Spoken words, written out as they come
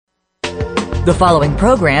The following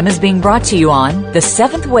program is being brought to you on the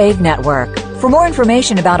Seventh Wave Network. For more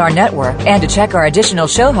information about our network and to check our additional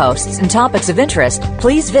show hosts and topics of interest,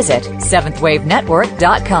 please visit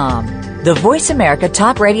seventhwavenetwork.com. The Voice America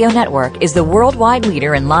Talk Radio Network is the worldwide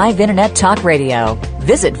leader in live Internet talk radio.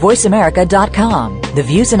 Visit voiceamerica.com. The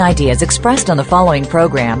views and ideas expressed on the following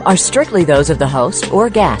program are strictly those of the host or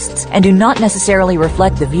guests and do not necessarily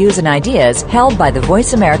reflect the views and ideas held by the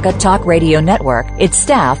Voice America Talk Radio Network, its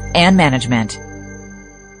staff, and management.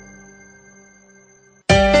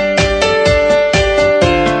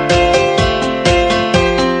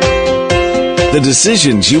 The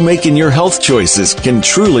decisions you make in your health choices can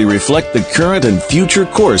truly reflect the current and future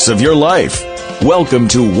course of your life. Welcome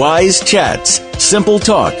to Wise Chats, simple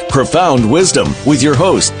talk, profound wisdom with your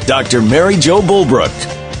host, Dr. Mary Jo Bulbrook.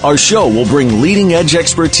 Our show will bring leading-edge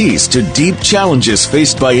expertise to deep challenges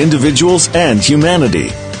faced by individuals and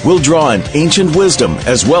humanity. We'll draw on ancient wisdom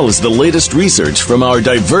as well as the latest research from our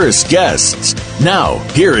diverse guests. Now,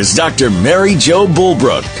 here is Dr. Mary Jo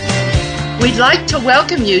Bulbrook. We'd like to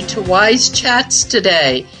welcome you to Wise Chats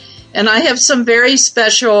today, and I have some very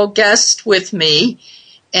special guests with me,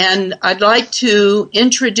 and I'd like to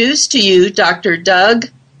introduce to you Dr. Doug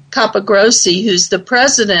Capogrossi, who's the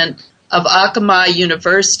president of Akamai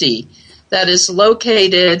University that is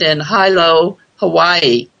located in Hilo,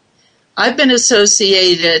 Hawaii. I've been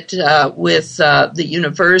associated with the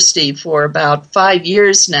university for about 5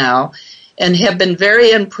 years now and have been very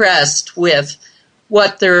impressed with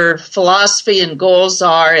what their philosophy and goals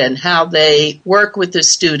are and how they work with the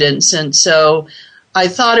students. And so I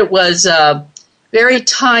thought it was very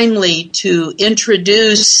timely to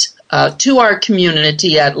introduce to our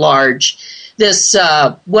community at large this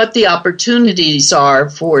what the opportunities are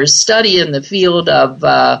for study in the field of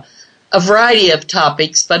a variety of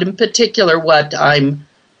topics, but in particular what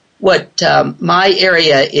my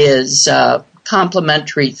area is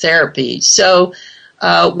complementary therapies. So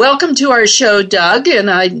welcome to our show, Doug, and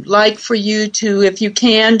I'd like for you to, if you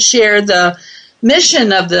can, share the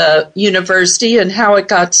mission of the university and how it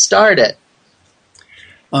got started.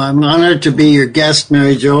 I'm honored to be your guest,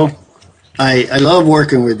 Mary Jo. I love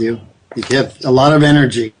working with you. You have a lot of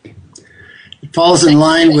energy. It falls in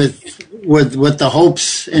line with the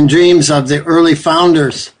hopes and dreams of the early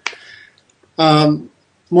founders. More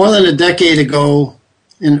than a decade ago,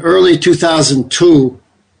 in early 2002,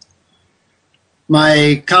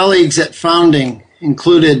 my colleagues at Founding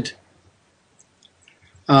included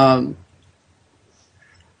prior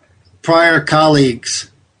colleagues,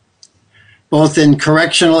 both in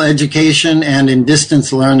correctional education and in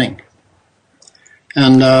distance learning.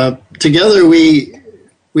 And together we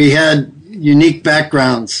had unique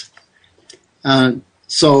backgrounds.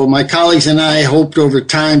 So my colleagues and I hoped over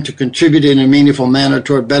time to contribute in a meaningful manner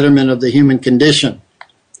toward betterment of the human condition.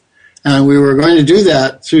 And we were going to do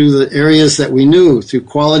that through the areas that we knew, through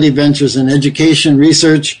quality ventures in education,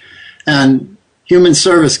 research, and human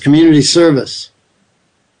service, community service.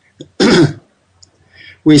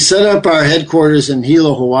 We set up our headquarters in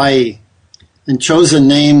Hilo, Hawaii, and chose a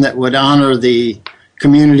name that would honor the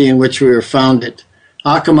community in which we were founded.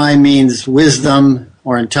 Akamai means wisdom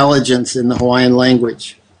or intelligence in the Hawaiian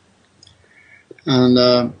language.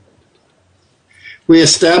 And we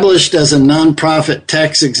established as a nonprofit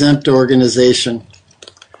tax-exempt organization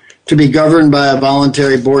to be governed by a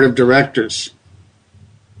voluntary board of directors.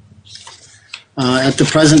 At the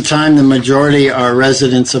present time, the majority are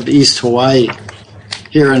residents of East Hawaii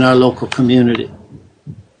here in our local community.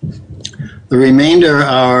 The remainder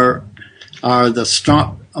are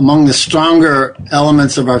among the stronger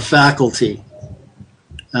elements of our faculty.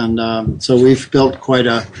 And so we've built quite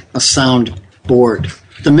a sound board.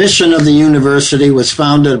 The mission of the university was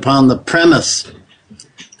founded upon the premise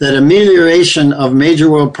that amelioration of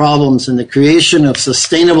major world problems and the creation of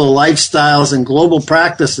sustainable lifestyles and global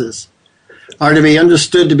practices are to be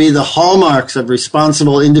understood to be the hallmarks of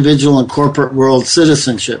responsible individual and corporate world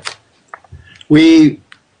citizenship. We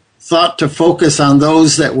thought to focus on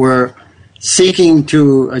those that were seeking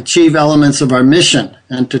to achieve elements of our mission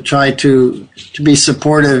and to try to be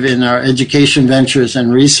supportive in our education ventures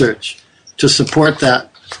and research to support that.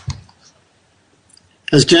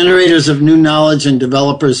 As generators of new knowledge and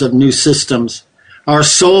developers of new systems, our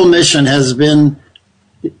sole mission has been,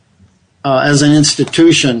 as an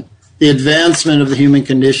institution, the advancement of the human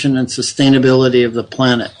condition and sustainability of the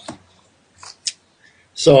planet.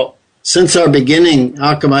 So, since our beginning,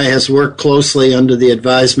 Akamai has worked closely under the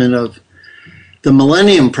advisement of the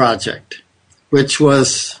Millennium Project, which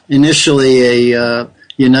was initially a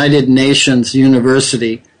United Nations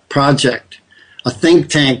University project, a think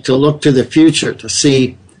tank to look to the future, to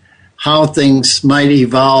see how things might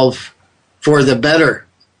evolve for the better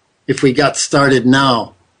if we got started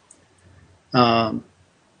now. The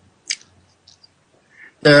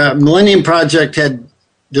Millennium Project had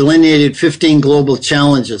delineated 15 global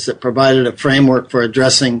challenges that provided a framework for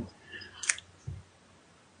addressing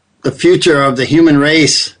the future of the human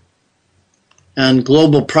race and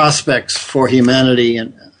global prospects for humanity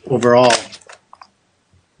and overall.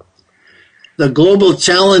 The global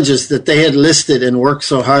challenges that they had listed and worked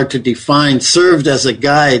so hard to define served as a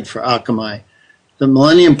guide for Akamai. The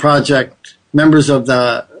Millennium Project, members of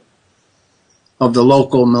the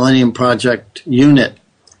local Millennium Project unit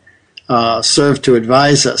served to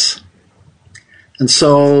advise us. And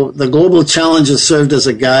so the global challenges served as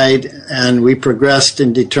a guide, and we progressed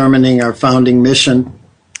in determining our founding mission,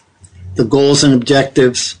 the goals and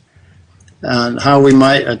objectives, and how we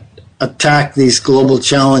might attack these global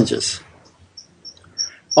challenges.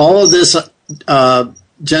 All of this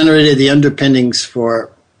generated the underpinnings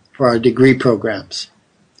for our degree programs.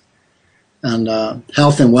 And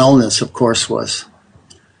health and wellness, of course, was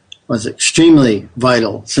extremely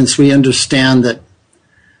vital, since we understand that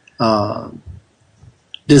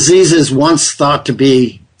diseases once thought to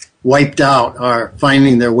be wiped out are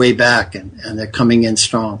finding their way back, and they're coming in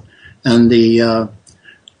strong. And the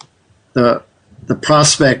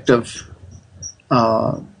prospect of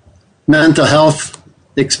mental health,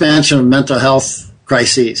 the expansion of mental health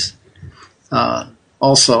crises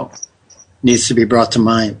also needs to be brought to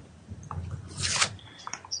mind.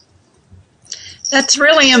 That's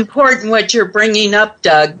really important what you're bringing up,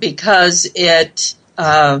 Doug, because it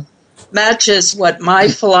matches what my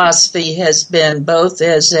philosophy has been, both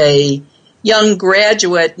as a young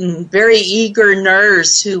graduate and very eager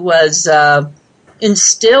nurse who was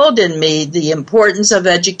instilled in me the importance of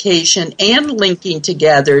education and linking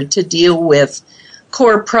together to deal with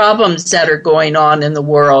core problems that are going on in the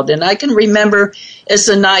world. And I can remember as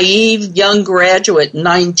a naive young graduate in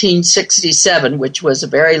 1967, which was a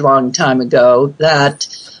very long time ago, that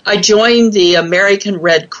I joined the American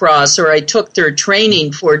Red Cross, or I took their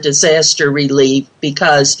training for disaster relief,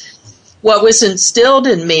 because what was instilled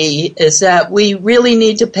in me is that we really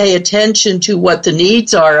need to pay attention to what the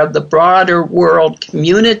needs are of the broader world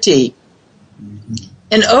community.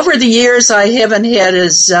 And over the years, I haven't had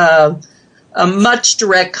as much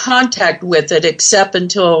direct contact with it, except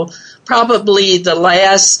until probably the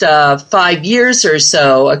last 5 years or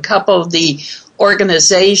so. A couple of the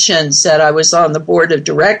organizations that I was on the board of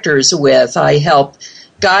directors with, I helped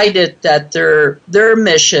guide it that their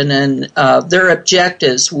mission and their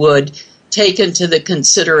objectives would take into the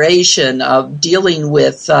consideration of dealing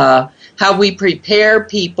with how we prepare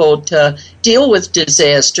people to deal with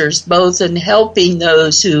disasters, both in helping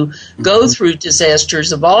those who go through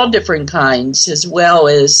disasters of all different kinds, as well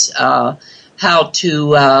as how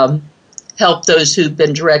to help those who've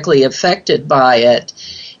been directly affected by it.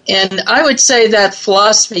 And I would say that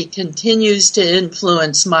philosophy continues to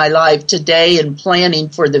influence my life today in planning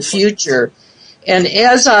for the future. And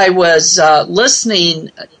as I was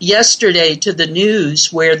listening yesterday to the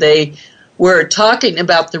news where they were talking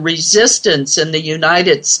about the resistance in the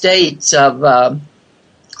United States of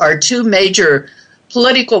our two major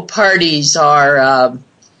political parties are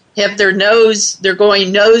have their nose, they're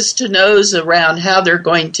going nose to nose around how they're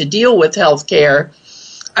going to deal with health care.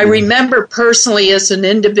 I remember personally as an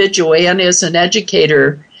individual and as an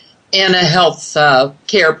educator and a health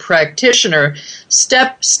care practitioner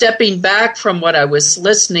stepping back from what I was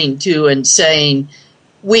listening to and saying,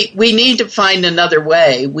 we need to find another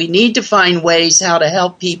way. We need to find ways how to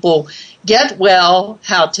help people get well,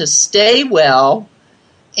 how to stay well,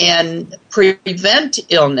 and prevent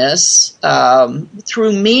illness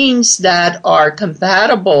through means that are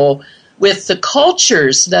compatible with the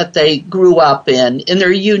cultures that they grew up in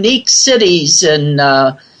their unique cities and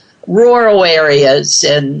rural areas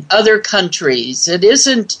and other countries. It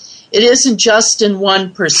isn't just in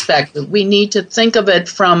one perspective. We need to think of it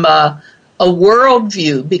from a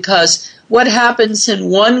worldview, because what happens in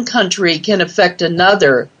one country can affect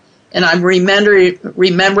another. And I'm remembering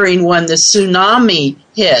when the tsunami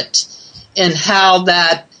hit and how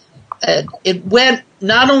that it went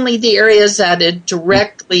not only the areas that it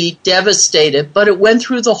directly devastated, but it went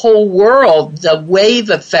through the whole world, the wave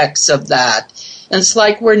effects of that. And it's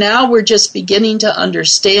like we're just beginning to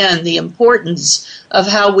understand the importance of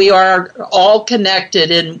how we are all connected,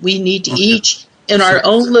 and we need to each, in our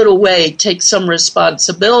own little way, take some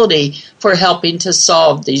responsibility for helping to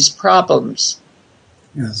solve these problems.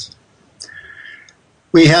 Yes.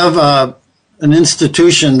 We have an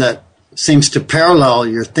institution that seems to parallel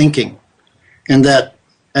your thinking, in that,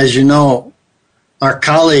 as you know, our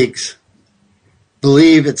colleagues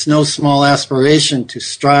believe it's no small aspiration to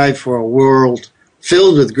strive for a world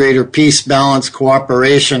filled with greater peace, balance,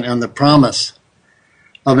 cooperation, and the promise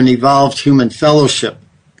of an evolved human fellowship.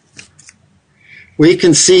 We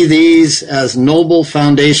can see these as noble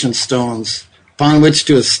foundation stones upon which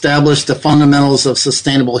to establish the fundamentals of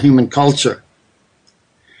sustainable human culture.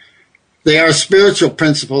 They are spiritual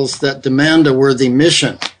principles that demand a worthy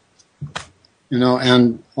mission.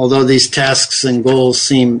 And although these tasks and goals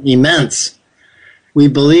seem immense, we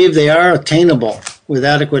believe they are attainable with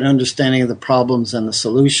adequate understanding of the problems and the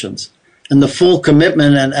solutions, and the full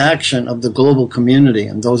commitment and action of the global community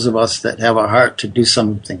and those of us that have a heart to do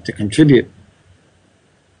something to contribute.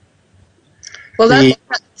 Well,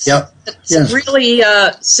 that's really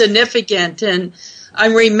significant, and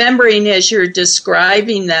I'm remembering as you're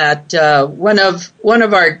describing that one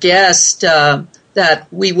of our guests that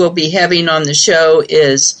we will be having on the show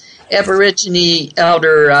is Aborigine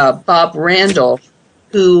Elder Bob Randall,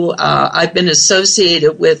 who I've been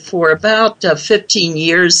associated with for about 15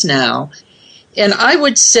 years now. And I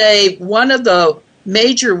would say one of the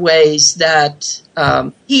major ways that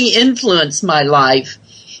he influenced my life,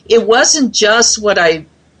 it wasn't just what I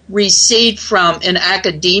received from in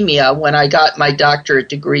academia when I got my doctorate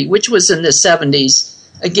degree, which was in the 70s,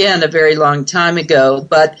 again, a very long time ago,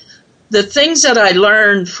 but the things that I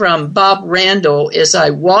learned from Bob Randall is I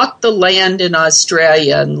walked the land in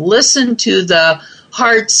Australia and listened to the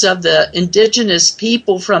hearts of the indigenous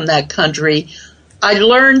people from that country. I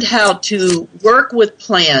learned how to work with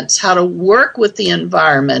plants, how to work with the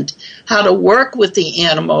environment, how to work with the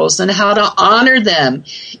animals, and how to honor them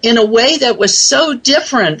in a way that was so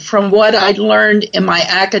different from what I learned in my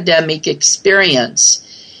academic experience.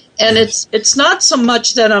 And it's not so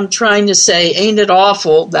much that I'm trying to say, ain't it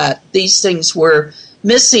awful that these things were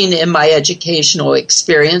missing in my educational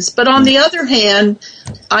experience, but on the other hand,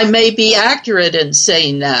 I may be accurate in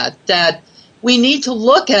saying that we need to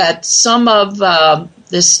look at some of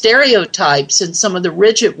the stereotypes and some of the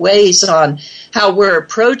rigid ways on how we're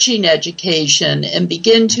approaching education and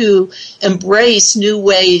begin to embrace new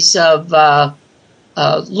ways of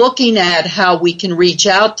looking at how we can reach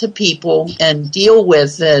out to people and deal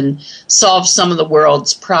with and solve some of the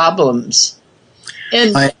world's problems.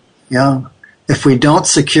 And if we don't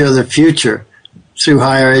secure the future through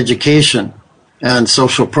higher education and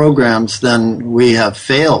social programs, then we have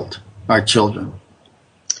failed our children.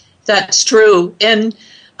 That's true. And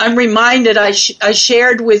I'm reminded, I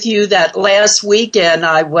shared with you that last weekend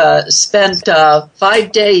I spent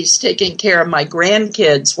 5 days taking care of my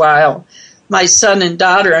grandkids while my son and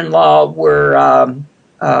daughter-in-law were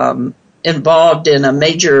involved in a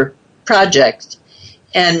major project.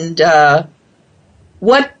 And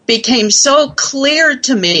what became so clear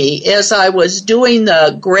to me as I was doing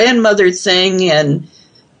the grandmother thing and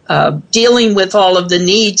dealing with all of the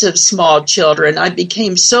needs of small children, I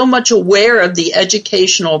became so much aware of the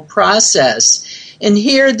educational process. And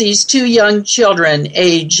here these two young children,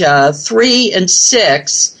 age 3 and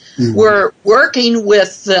 6, were working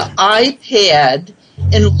with the iPad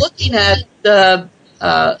and looking at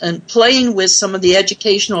and playing with some of the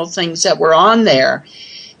educational things that were on there.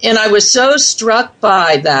 And I was so struck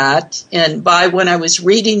by that and by when I was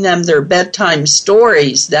reading them their bedtime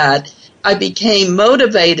stories that I became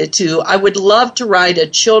motivated I would love to write a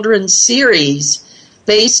children's series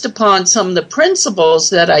based upon some of the principles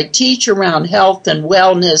that I teach around health and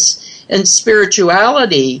wellness and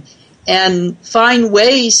spirituality and find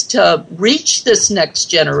ways to reach this next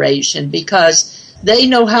generation because they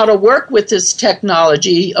know how to work with this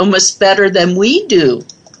technology almost better than we do.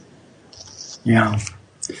 Yeah.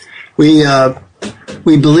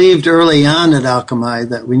 We believed early on at Akamai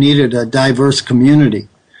that we needed a diverse community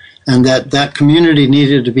and that community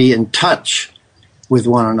needed to be in touch with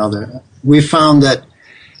one another. We found that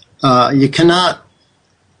you cannot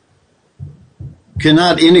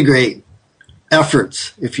integrate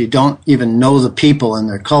efforts if you don't even know the people and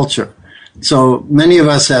their culture. So many of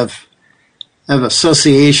us have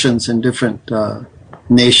associations in different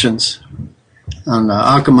nations. And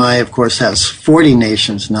Akamai, of course, has 40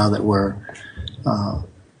 nations now that we're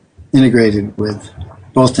integrated with,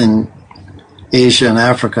 both in Asia and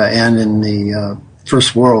Africa and in the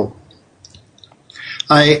first world.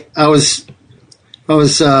 I was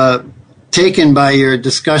taken by your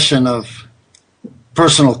discussion of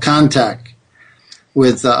personal contact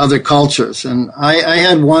with other cultures, and I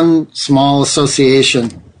had one small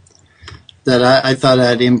association that I thought I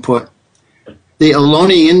had input. The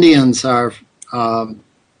Ohlone Indians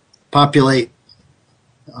populate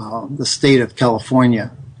the state of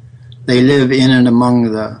California. They live in and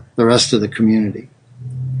among the rest of the community.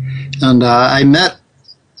 And I met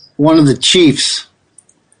one of the chiefs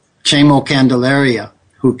Chamo Candelaria,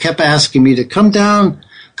 who kept asking me to come down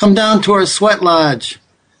to our sweat lodge.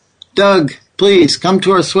 Doug, please come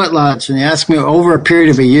to our sweat lodge. And he asked me over a period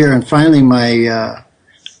of a year, and finally my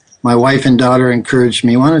wife and daughter encouraged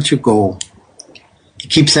me, why don't you go? He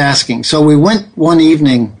keeps asking. So we went one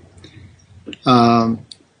evening to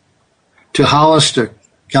Hollister,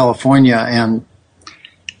 California, and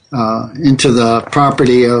into the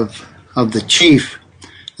property of the chief.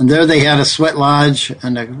 And there they had a sweat lodge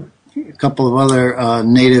and a couple of other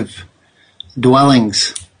native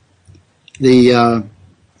dwellings. There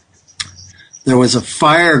was a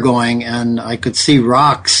fire going, and I could see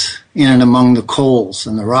rocks in and among the coals,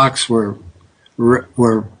 and the rocks were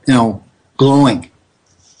glowing.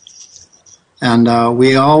 And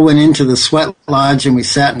we all went into the sweat lodge, and we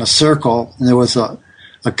sat in a circle, and there was a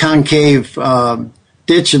concave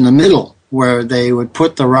ditch in the middle where they would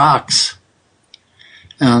put the rocks.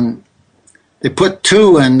 And they put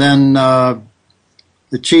two, and then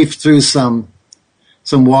the chief threw some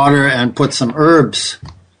water and put some herbs.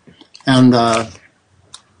 And the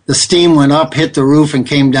steam went up, hit the roof, and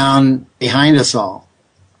came down behind us all.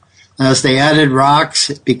 As they added rocks,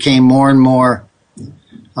 it became more and more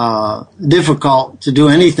difficult to do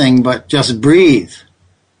anything but just breathe.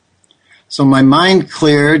 So my mind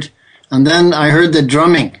cleared, and then I heard the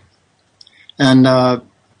drumming. And I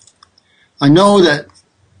know that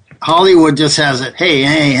Hollywood just has it, hey,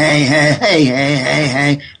 hey, hey, hey, hey, hey, hey,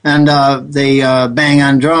 hey, and they bang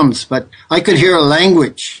on drums. But I could hear a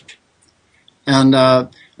language. And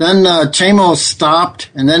then Chamo stopped,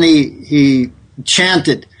 and then he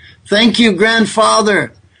chanted, "Thank you,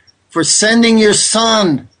 grandfather, for sending your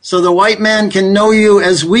son so the white man can know you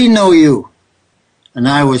as we know you." And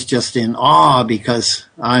I was just in awe because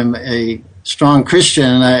I'm a strong Christian,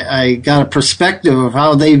 and I got a perspective of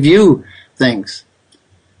how they view things.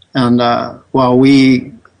 And while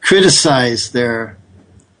we criticize their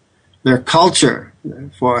culture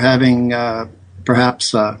for having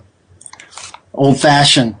perhaps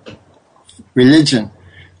old-fashioned religion,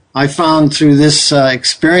 I found through this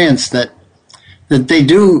experience that they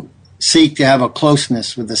do seek to have a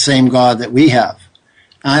closeness with the same God that we have.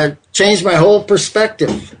 And it changed my whole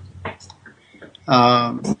perspective.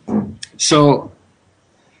 So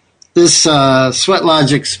this sweat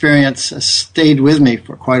lodge experience has stayed with me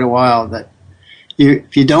for quite a while, that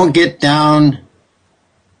if you don't get down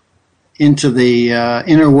into the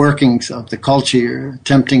inner workings of the culture you're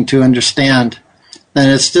attempting to understand, then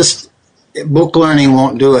it's just, book learning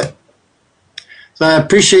won't do it. So I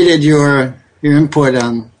appreciated your input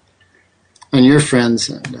on your friends,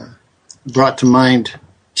 and brought to mind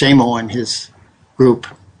Chamo and his group.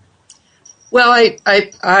 Well,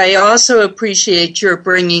 I also appreciate your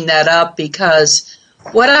bringing that up, because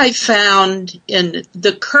what I found in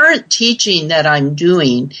the current teaching that I'm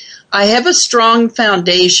doing, I have a strong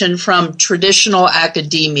foundation from traditional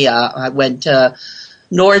academia. I went to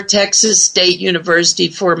North Texas State University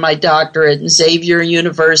for my doctorate and Xavier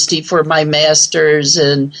University for my master's,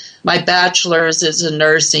 and my bachelor's is in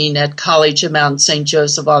nursing at College of Mount St.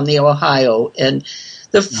 Joseph on the Ohio. And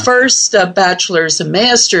the first bachelor's and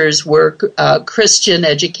master's were Christian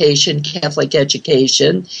education, Catholic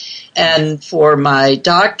education. And for my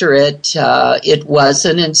doctorate, it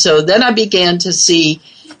wasn't. And so then I began to see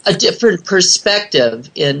a different perspective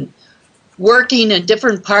in working in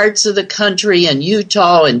different parts of the country, in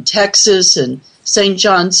Utah and Texas and St.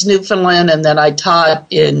 John's, Newfoundland, and then I taught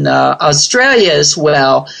in Australia as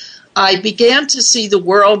well. I began to see the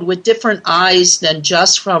world with different eyes than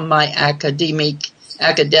just from my academic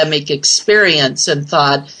experience, and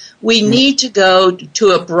thought we need to go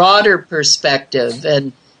to a broader perspective.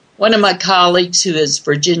 And one of my colleagues, who is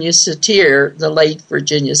Virginia Satir, the late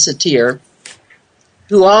Virginia Satir,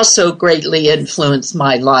 who also greatly influenced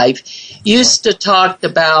my life, used to talk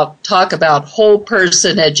about whole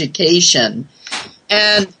person education.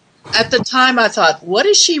 And at the time I thought, what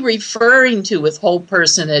is she referring to with whole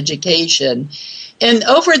person education? And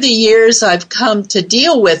over the years I've come to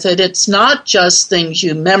deal with it. It's not just things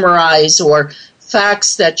you memorize or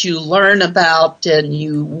facts that you learn about and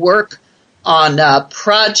you work on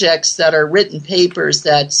projects that are written papers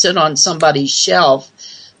that sit on somebody's shelf.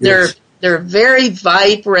 Yes. They're very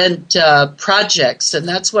vibrant projects, and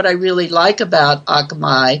that's what I really like about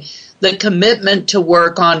Akamai, the commitment to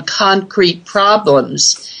work on concrete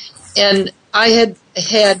problems. And I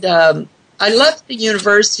left the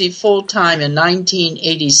university full-time in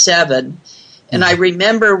 1987, and I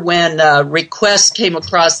remember when a request came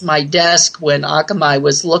across my desk when Akamai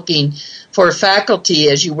was looking for faculty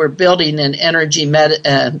as you were building an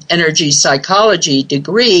energy psychology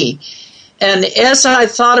degree. And as I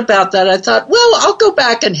thought about that, I thought, well, I'll go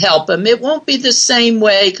back and help him. It won't be the same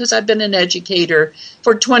way because I've been an educator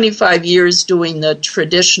for 25 years doing the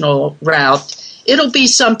traditional route. It'll be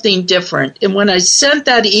something different. And when I sent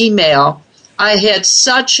that email, I had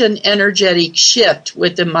such an energetic shift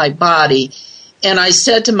within my body. And I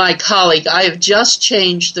said to my colleague, I have just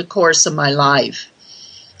changed the course of my life.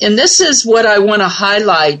 And this is what I want to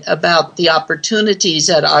highlight about the opportunities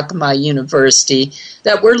at Akamai University,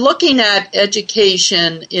 that we're looking at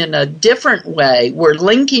education in a different way. We're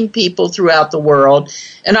linking people throughout the world.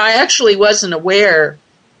 And I actually wasn't aware,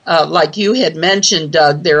 like you had mentioned,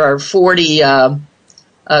 Doug, there are 40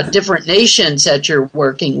 different nations that you're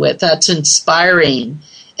working with. That's inspiring.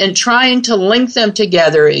 And trying to link them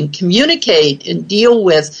together and communicate and deal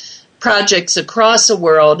with projects across the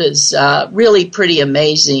world is really pretty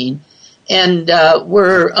amazing. And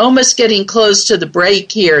we're almost getting close to the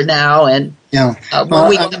break here now. And when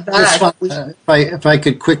we come back... If I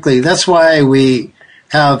could quickly, that's why we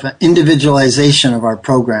have individualization of our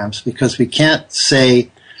programs, because we can't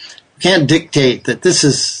dictate that this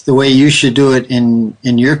is the way you should do it in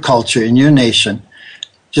your culture, in your nation,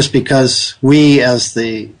 just because we as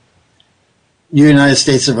the United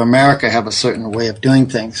States of America have a certain way of doing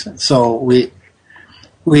things. And so we've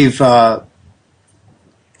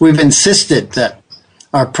insisted that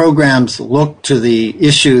our programs look to the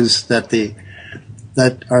issues that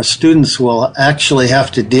our students will actually have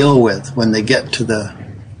to deal with when they get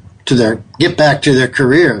get back to their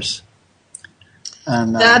careers.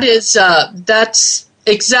 And that's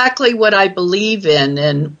exactly what I believe in.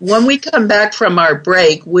 And when we come back from our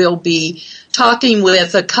break, we'll be talking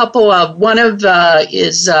with a couple of, one of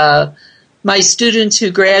is my students who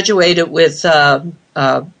graduated with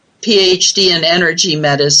PhD in energy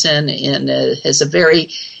medicine and has a very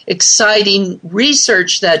exciting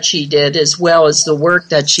research that she did, as well as the work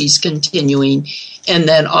that she's continuing. And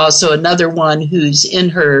then also another one who's in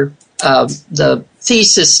her the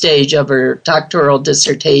thesis stage of her doctoral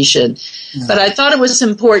dissertation. Yeah. But I thought it was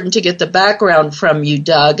important to get the background from you,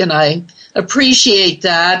 Doug, and I appreciate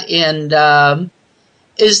that. And are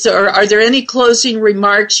there any closing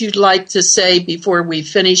remarks you'd like to say before we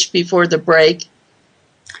finish, before the break?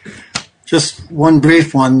 Just one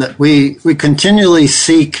brief one, that we continually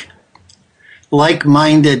seek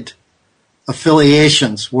like-minded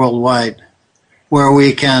affiliations worldwide where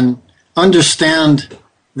we can understand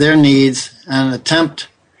their needs and attempt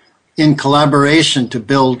in collaboration to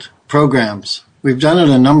build programs. We've done it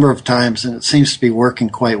a number of times, and it seems to be working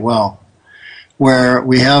quite well, where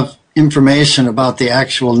we have information about the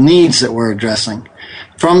actual needs that we're addressing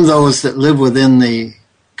from those that live within the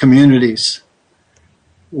communities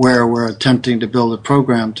where we're attempting to build a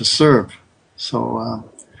program to serve. So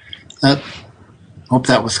I hope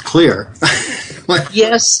that was clear.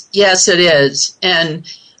 Yes, it is. And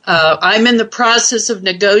I'm in the process of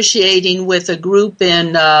negotiating with a group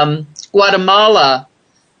in Guatemala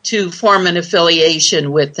to form an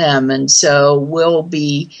affiliation with them. And so we'll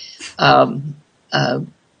be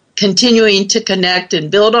continuing to connect and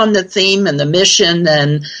build on the theme and the mission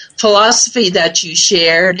and philosophy that you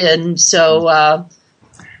shared. And so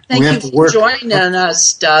thank you for joining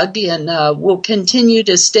us, Doug. And we'll continue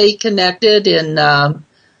to stay connected, and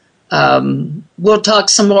we'll talk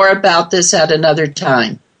some more about this at another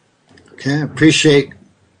time. Okay, appreciate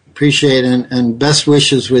and best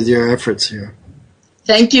wishes with your efforts here.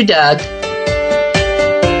 Thank you, Doug.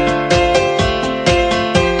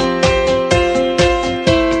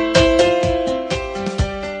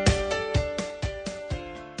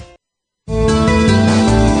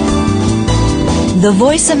 The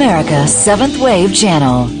Voice America 7th Wave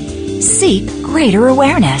Channel. Seek greater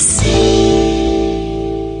awareness.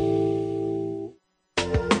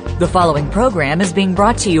 The following program is being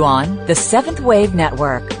brought to you on the 7th Wave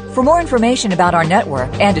Network. For more information about our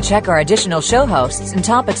network and to check our additional show hosts and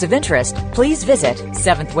topics of interest, please visit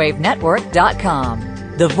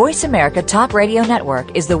 7thwavenetwork.com. The Voice America Talk Radio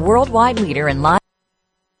Network is the worldwide leader in live.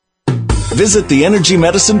 Visit the Energy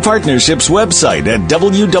Medicine Partnerships website at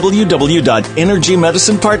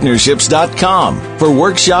www.energymedicinepartnerships.com for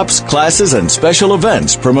workshops, classes, and special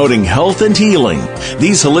events promoting health and healing.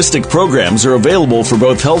 These holistic programs are available for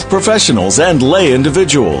both health professionals and lay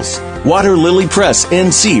individuals. Water Lily Press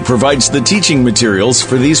NC provides the teaching materials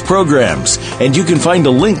for these programs, and you can find a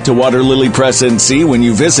link to Water Lily Press NC when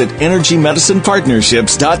you visit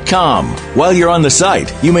energymedicinepartnerships.com. While you're on the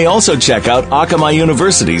site, you may also check out Akamai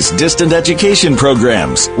University's Distant Education education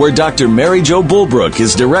programs, where Dr. Mary Jo Bulbrook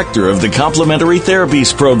is director of the Complementary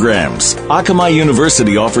Therapies programs. Akamai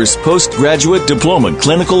University offers postgraduate diploma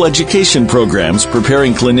clinical education programs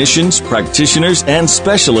preparing clinicians, practitioners, and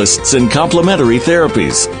specialists in complementary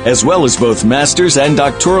therapies, as well as both master's and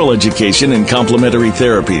doctoral education in complementary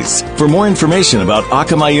therapies. For more information about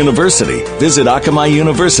Akamai University, visit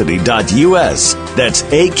akamaiuniversity.us. That's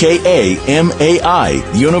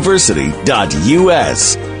AKAMAI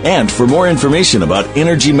University.us. And for more information about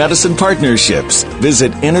Energy Medicine Partnerships,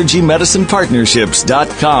 visit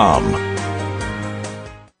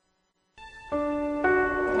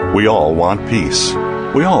energymedicinepartnerships.com. We all want peace.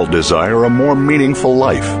 We all desire a more meaningful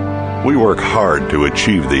life. We work hard to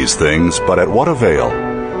achieve these things, but at what avail?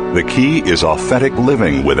 The key is authentic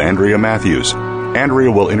living with Andrea Matthews.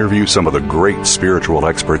 Andrea will interview some of the great spiritual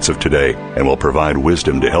experts of today and will provide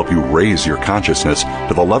wisdom to help you raise your consciousness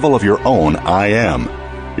to the level of your own I am.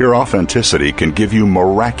 Your authenticity can give you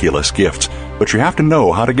miraculous gifts, but you have to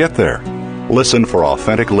know how to get there. Listen for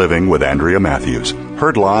Authentic Living with Andrea Matthews.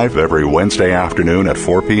 Heard live every Wednesday afternoon at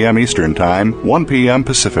 4 p.m. Eastern Time, 1 p.m.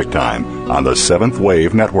 Pacific Time on the Seventh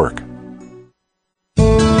Wave Network.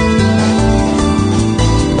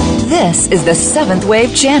 This is the Seventh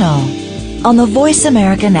Wave Channel on the Voice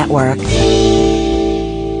America Network.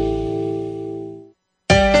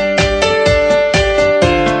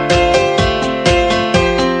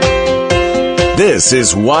 This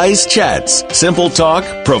is Wise Chats, simple talk,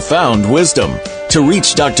 profound wisdom. To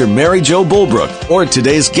reach Dr. Mary Jo Bulbrook or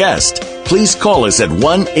today's guest, please call us at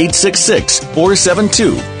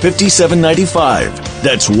 1-866-472-5795.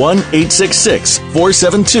 That's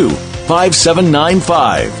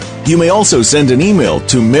 1-866-472-5795. You may also send an email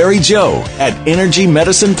to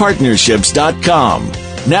maryjo@energymedicinepartnerships.com.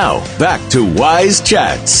 Now, back to Wise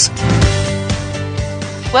Chats.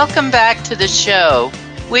 Welcome back to the show.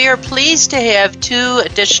 We are pleased to have two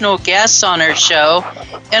additional guests on our show,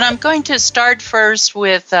 and I'm going to start first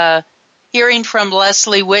with hearing from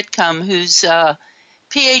Leslie Whitcomb, who's a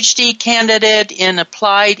PhD candidate in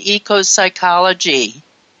applied ecopsychology.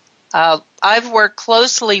 I've worked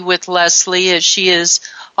closely with Leslie as she is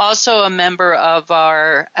also a member of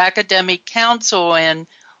our academic council and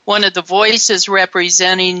one of the voices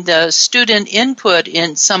representing the student input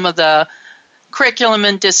in some of the curriculum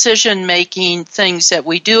and decision-making things that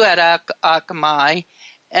we do at Akamai.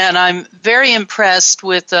 And I'm very impressed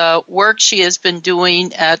with the work she has been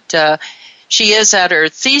doing she is at her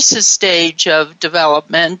thesis stage of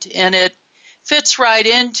development, and it fits right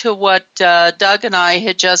into what Doug and I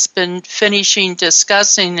had just been finishing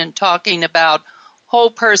discussing and talking about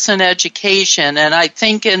whole person education. And I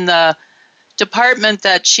think in the department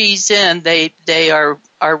that she's in, they are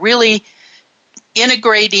really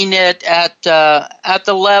integrating it at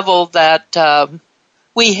the level that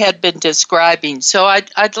we had been describing. So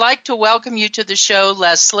I'd like to welcome you to the show,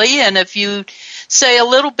 Leslie, and if you say a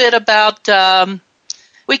little bit about,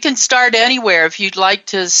 we can start anywhere. If you'd like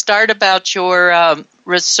to start about your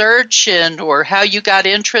research or how you got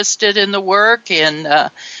interested in the work,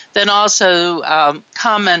 and then also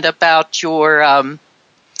comment about your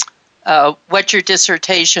what your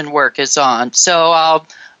dissertation work is on. So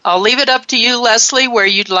I'll leave it up to you, Leslie, where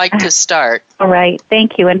you'd like to start. All right.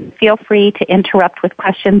 Thank you. And feel free to interrupt with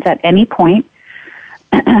questions at any point.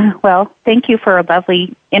 Well, thank you for a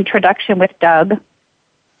lovely introduction with Doug.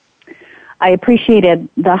 I appreciated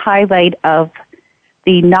the highlight of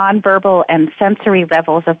the nonverbal and sensory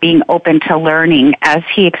levels of being open to learning as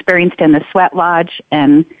he experienced in the Sweat Lodge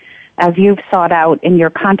and as you've sought out in your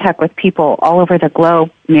contact with people all over the globe,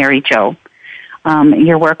 Mary Jo.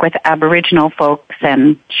 Your work with Aboriginal folks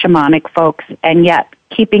and shamanic folks, and yet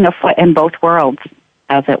keeping a foot in both worlds,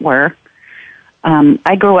 as it were.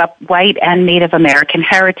 I grew up white and Native American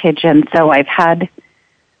heritage, and so I've had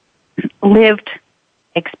lived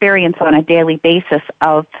experience on a daily basis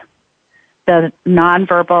of the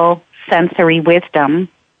nonverbal sensory wisdom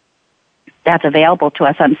that's available to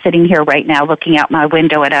us. I'm sitting here right now looking out my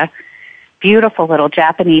window at a beautiful little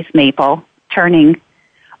Japanese maple turning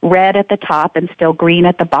red at the top and still green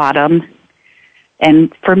at the bottom.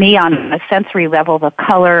 And for me, on a sensory level, the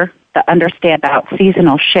color, the understand about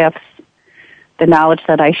seasonal shifts, the knowledge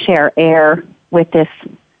that I share air with this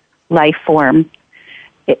life form,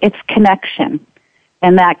 it's connection.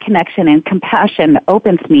 And that connection and compassion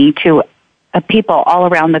opens me to people all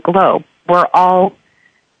around the globe. We're all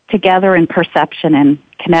together in perception and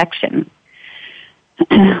connection.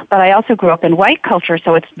 But I also grew up in white culture,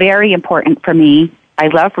 so it's very important for me. I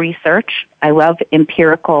love research. I love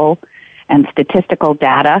empirical and statistical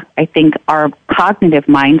data. I think our cognitive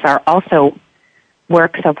minds are also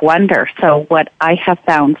works of wonder. So what I have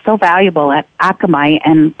found so valuable at Akamai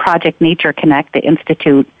and Project Nature Connect, the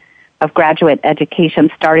Institute of Graduate Education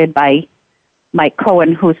started by Mike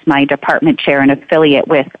Cohen, who's my department chair and affiliate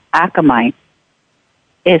with Akamai,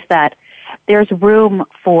 is that there's room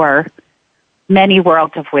for many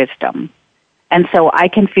worlds of wisdom. And so I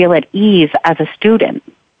can feel at ease as a student.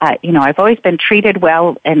 I've always been treated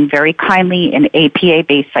well and very kindly in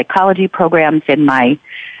APA-based psychology programs, in my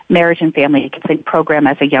marriage and family counseling program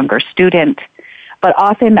as a younger student. But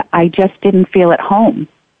often I just didn't feel at home.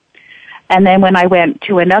 And then when I went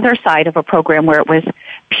to another side of a program where it was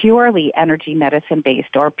purely energy medicine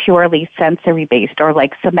based or purely sensory based or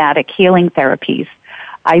like somatic healing therapies,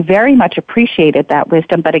 I very much appreciated that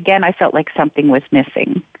wisdom, but again, I felt like something was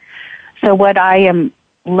missing. So what I am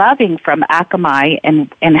loving from Akamai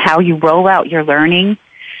and how you roll out your learning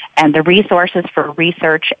and the resources for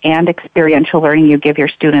research and experiential learning you give your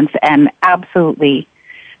students, and absolutely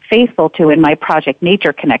faithful to in my Project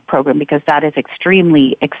Nature Connect program, because that is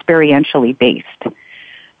extremely experientially based.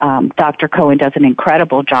 Dr. Cohen does an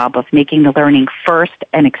incredible job of making the learning first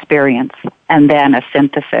an experience and then a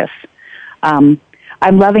synthesis. I'm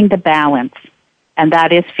loving the balance, and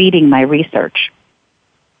that is feeding my research.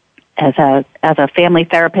 As a family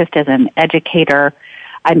therapist, as an educator,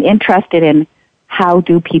 I'm interested in how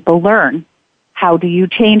do people learn? How do you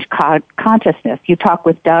change consciousness? You talk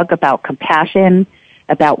with Doug about compassion,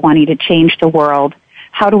 about wanting to change the world.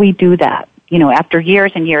 How do we do that? After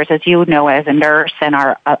years and years, as you know, as a nurse, and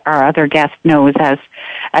our other guest knows as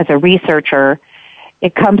a researcher,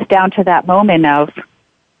 it comes down to that moment of,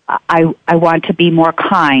 I want to be more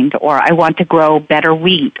kind, or I want to grow better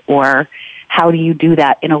wheat, or how do you do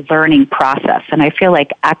that in a learning process? And I feel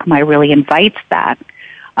like Akamai really invites that.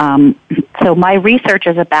 So my research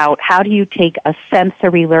is about how do you take a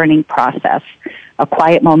sensory learning process, a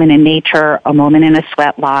quiet moment in nature, a moment in a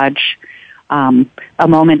sweat lodge, a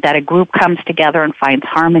moment that a group comes together and finds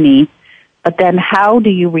harmony, but then how do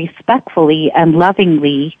you respectfully and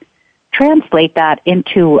lovingly translate that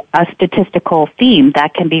into a statistical theme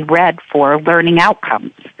that can be read for learning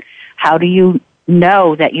outcomes? How do you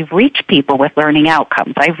know that you've reached people with learning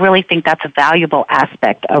outcomes? I really think that's a valuable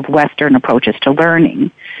aspect of Western approaches to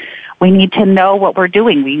learning. We need to know what we're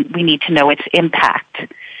doing. We need to know its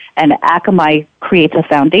impact. And Akamai creates a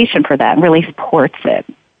foundation for that and really supports it.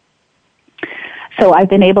 So I've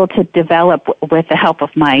been able to develop, with the help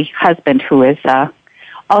of my husband, who is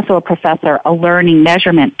also a professor, a learning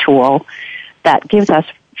measurement tool that gives us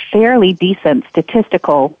fairly decent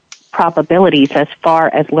statistical probabilities as far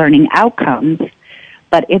as learning outcomes,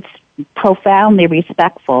 but it's profoundly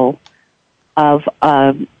respectful of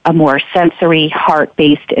a more sensory,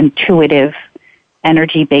 heart-based, intuitive,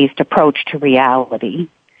 energy-based approach to reality.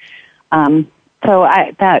 So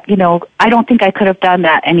I don't think I could have done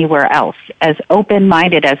that anywhere else. As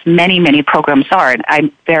open-minded as many, many programs are, and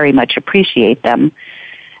I very much appreciate them,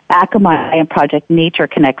 Akamai and Project Nature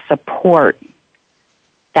Connect support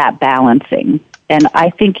that balancing. And I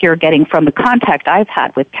think you're getting, from the contact I've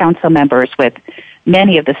had with council members, with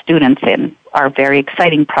many of the students in our very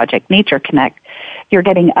exciting Project Nature Connect, you're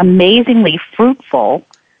getting amazingly fruitful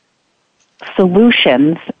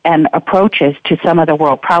solutions and approaches to some of the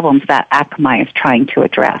world problems that Akamai is trying to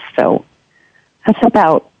address. So that's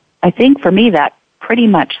about, I think for me, that pretty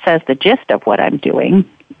much says the gist of what I'm doing.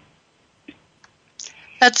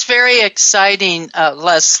 That's very exciting,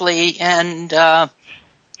 Leslie, and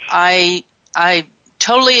I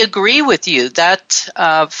totally agree with you that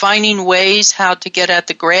finding ways how to get at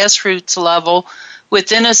the grassroots level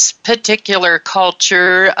within a particular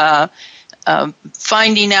culture,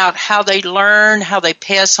 finding out how they learn, how they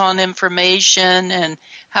pass on information, and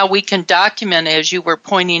how we can document, as you were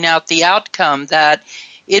pointing out, the outcome, that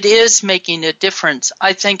it is making a difference,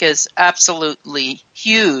 I think is absolutely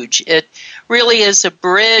huge. It really is a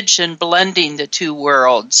bridge in blending the two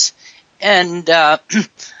worlds. And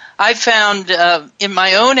I found in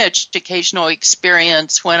my own educational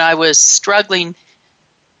experience, when I was struggling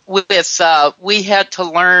with, we had to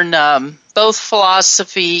learn both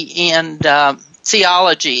philosophy and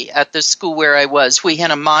theology at the school where I was. We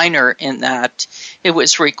had a minor in that. It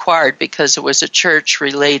was required because it was a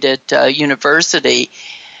church-related university.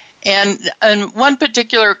 And in one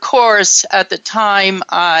particular course at the time,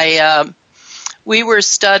 we were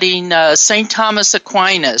studying St. Thomas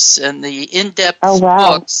Aquinas and the in-depth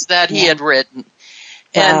books that he had written.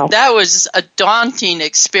 And that was a daunting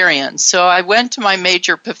experience. So I went to my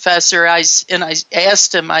major professor and I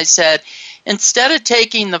asked him, I said, instead of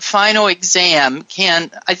taking the final exam,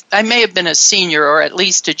 I may have been a senior or at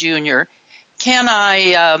least a junior, can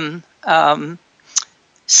I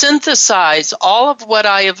synthesize all of what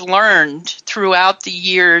I have learned throughout the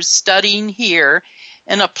years studying here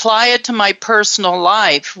and apply it to my personal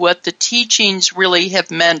life, what the teachings really have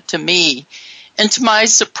meant to me. And to my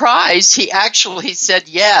surprise, he actually said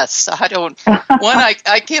yes. I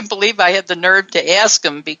can't believe I had the nerve to ask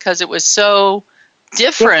him, because it was so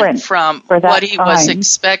different from what he was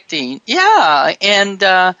expecting. Yeah, and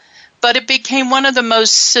but it became one of the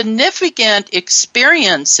most significant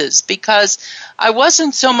experiences, because I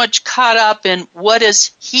wasn't so much caught up in what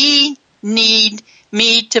does he need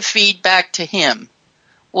me to feed back to him.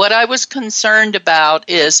 What I was concerned about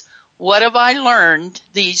is, what have I learned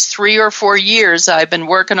these 3 or 4 years I've been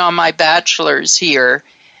working on my bachelor's here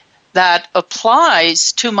that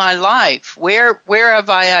applies to my life? Where have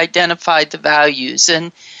I identified the values?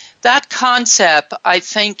 And that concept, I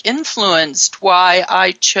think, influenced why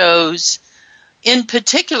I chose, in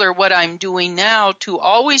particular, what I'm doing now, to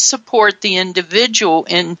always support the individual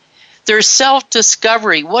in their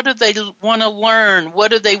self-discovery. What do they want to learn?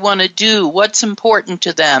 What do they want to do? What's important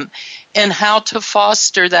to them? And how to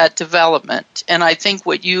foster that development. And I think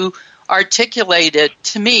what you articulated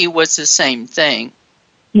to me was the same thing.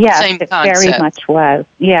 Yes, same it concept. Very much was,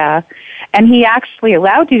 yeah. And he actually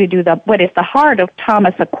allowed you to do what is the heart of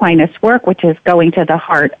Thomas Aquinas' work, which is going to the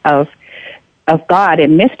heart of God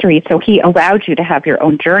and mystery. So he allowed you to have your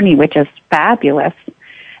own journey, which is fabulous.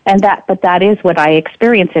 But that is what I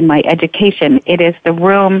experience in my education. It is the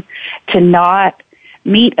room to not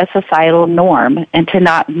meet a societal norm and to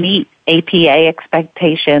not meet APA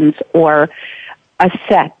expectations or a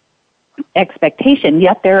set expectation,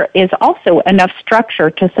 yet there is also enough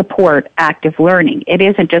structure to support active learning. It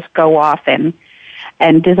isn't just go off and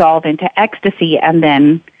dissolve into ecstasy and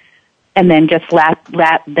then just let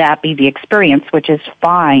that be the experience, which is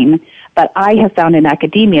fine. But I have found in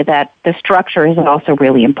academia that the structure is also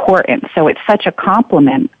really important. So it's such a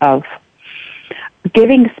complement of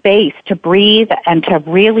giving space to breathe and to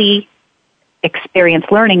really experience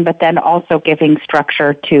learning, but then also giving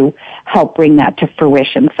structure to help bring that to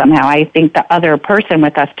fruition somehow. I think the other person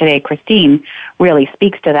with us today, Christine, really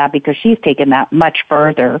speaks to that, because she's taken that much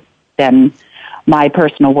further than my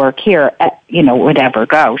personal work here, would ever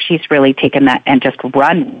go. She's really taken that and just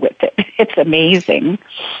run with it. It's amazing.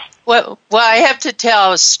 Well, I have to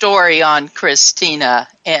tell a story on Christina,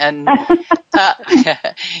 and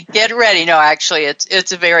get ready. No, actually,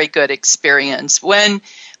 it's a very good experience. When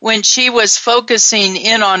she was focusing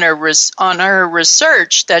in on her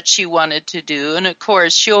research that she wanted to do, and of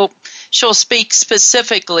course she'll speak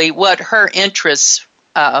specifically what her interest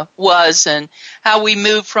was, and how we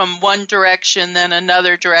moved from one direction, then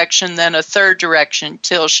another direction, then a third direction,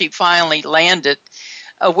 till she finally landed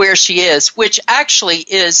where she is, which actually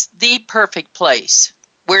is the perfect place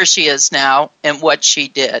where she is now and what she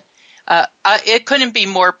did. It couldn't be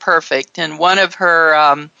more perfect. And one of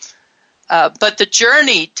her, but the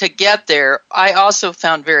journey to get there, I also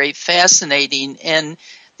found very fascinating. And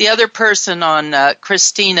the other person on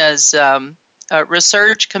Christina's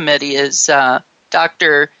research committee is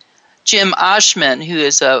Dr. Jim Oshman, who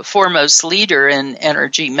is a foremost leader in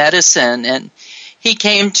energy medicine. And he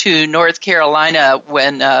came to North Carolina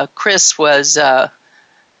when Chris was,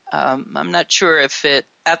 I'm not sure if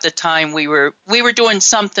at the time we were doing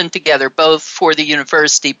something together, both for the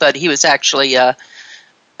university, but he was actually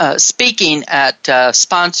speaking at,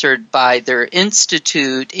 sponsored by their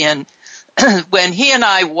institute. And when he and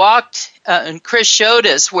I walked, and Chris showed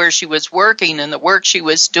us where she was working and the work she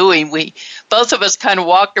was doing, both of us kind of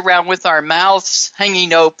walked around with our mouths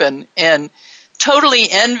hanging open and totally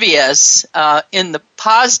envious in the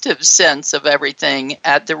positive sense of everything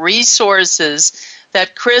at the resources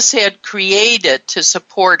that Chris had created to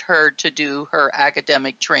support her to do her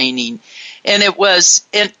academic training. And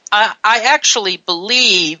I actually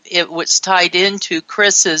believe it was tied into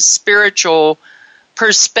Chris's spiritual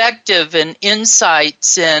perspective and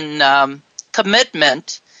insights and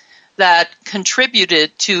commitment that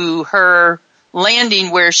contributed to her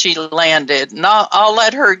landing where she landed. And I'll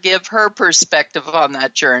let her give her perspective on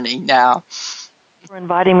that journey now. For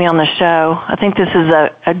inviting me on the show. I think this is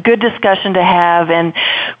a good discussion to have, and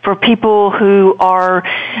for people who are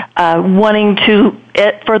wanting to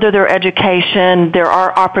further their education, there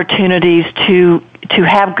are opportunities to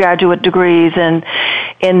have graduate degrees and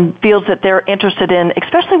in fields that they're interested in,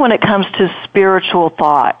 especially when it comes to spiritual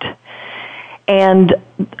thought. And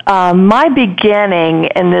my beginning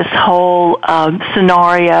in this whole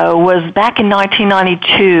scenario was back in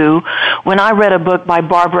 1992 when I read a book by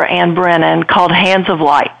Barbara Ann Brennan called Hands of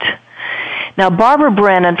Light. Now, Barbara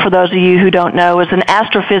Brennan, for those of you who don't know, is an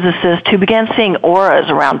astrophysicist who began seeing auras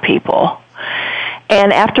around people.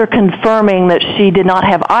 And after confirming that she did not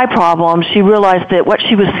have eye problems, she realized that what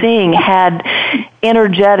she was seeing had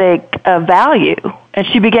energetic value. And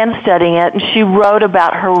she began studying it, and she wrote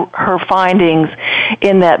about her findings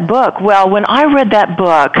in that book. Well, when I read that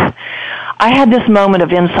book, I had this moment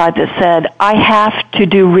of insight that said, I have to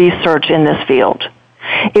do research in this field.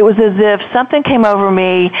 It was as if something came over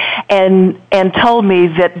me and told me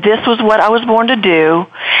that this was what I was born to do,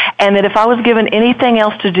 and that if I was given anything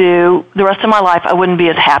else to do the rest of my life, I wouldn't be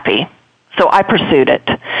as happy. So I pursued it.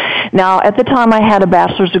 Now, at the time, I had a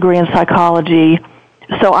bachelor's degree in psychology,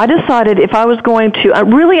 so I decided if I was going to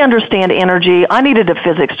really understand energy, I needed a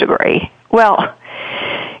physics degree. Well,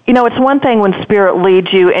 you know, it's one thing when spirit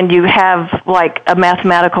leads you and you have like a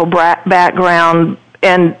mathematical background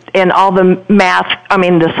and all the math,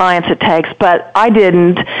 the science it takes, but I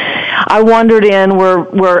didn't. I wandered in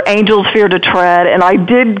where angels fear to tread, and I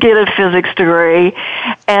did get a physics degree,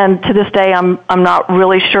 and to this day I'm not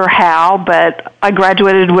really sure how, but I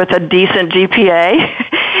graduated with a decent GPA.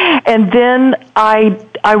 And then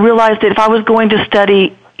I realized that if I was going to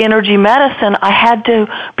study energy medicine, I had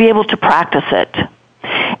to be able to practice it.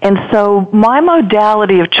 And so my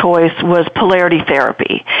modality of choice was polarity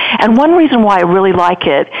therapy. And one reason why I really like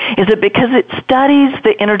it is that because it studies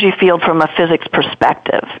the energy field from a physics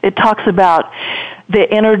perspective. It talks about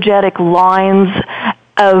the energetic lines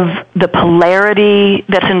of the polarity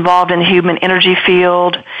that's involved in the human energy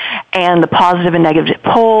field and the positive and negative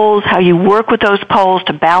poles, how you work with those poles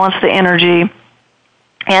to balance the energy.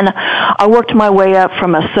 And I worked my way up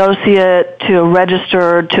from associate to a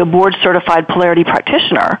registered to a board-certified polarity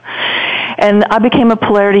practitioner. And I became a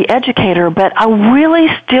polarity educator, but I really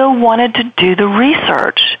still wanted to do the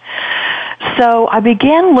research. So I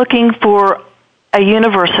began looking for a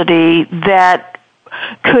university that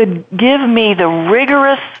could give me the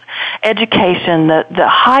rigorous education, the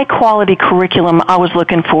high-quality curriculum I was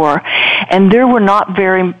looking for. And there were not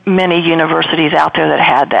very many universities out there that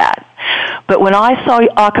had that. But when I saw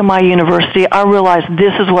Akamai University, I realized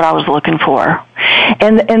this is what I was looking for.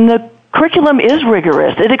 And the curriculum is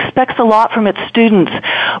rigorous. It expects a lot from its students.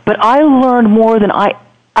 But I learned more than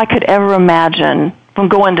I could ever imagine from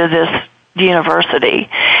going to this university.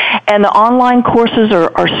 And the online courses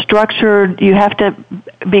are structured. You have to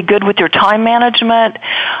be good with your time management,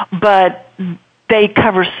 but they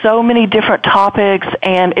cover so many different topics,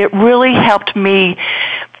 and it really helped me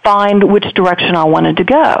find which direction I wanted to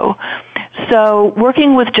go. So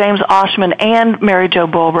working with James Oshman and Mary Jo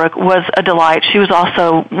Bulbrook was a delight. She was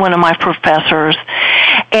also one of my professors.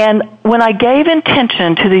 And when I gave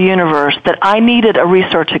intention to the universe that I needed a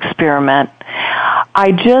research experiment,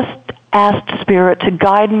 I just asked Spirit to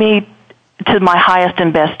guide me to my highest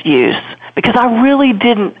and best use, because I really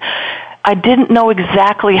didn't know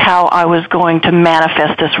exactly how I was going to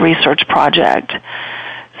manifest this research project.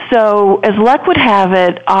 So as luck would have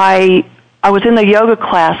it, I was in the yoga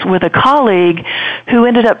class with a colleague who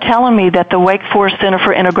ended up telling me that the Wake Forest Center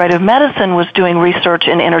for Integrative Medicine was doing research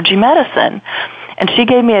in energy medicine. And she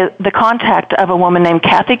gave me the contact of a woman named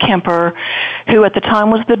Kathy Kemper, who at the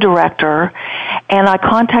time was the director. And I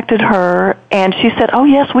contacted her, and she said, oh,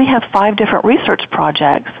 yes, we have 5 different research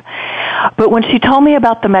projects. But when she told me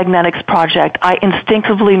about the Magnetics project, I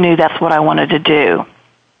instinctively knew that's what I wanted to do.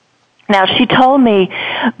 Now, she told me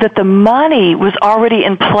that the money was already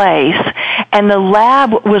in place and the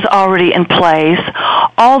lab was already in place.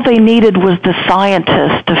 All they needed was the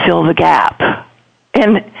scientists to fill the gap.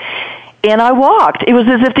 And I walked. It was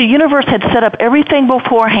as if the universe had set up everything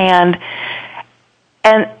beforehand,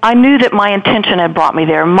 and I knew that my intention had brought me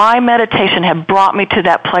there. My meditation had brought me to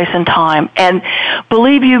that place and time. And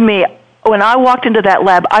believe you me, when I walked into that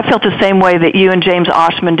lab, I felt the same way that you and James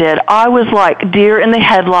Oshman did. I was like deer in the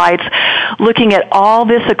headlights, looking at all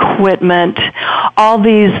this equipment, all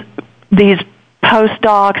these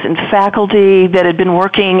postdocs and faculty that had been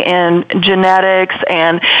working in genetics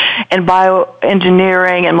and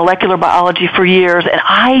bioengineering and molecular biology for years, and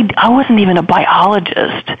I wasn't even a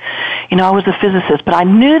biologist. You know, I was a physicist, but I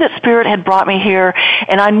knew that Spirit had brought me here,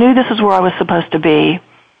 and I knew this is where I was supposed to be.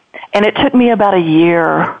 And it took me about a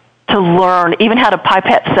year to learn even how to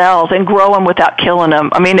pipette cells and grow them without killing them.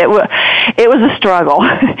 I mean, it was a struggle.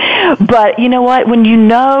 But you know what? When you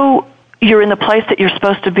know you're in the place that you're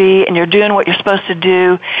supposed to be and you're doing what you're supposed to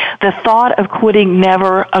do, the thought of quitting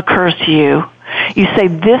never occurs to you. You say,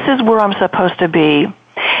 this is where I'm supposed to be.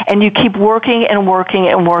 And you keep working and working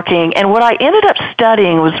and working. And what I ended up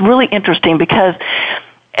studying was really interesting, because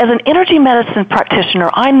as an energy medicine practitioner,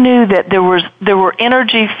 I knew that there were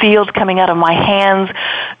energy fields coming out of my hands,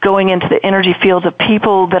 going into the energy fields of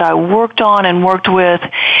people that I worked on and worked with.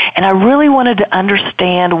 and I really wanted to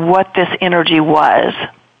understand what this energy was.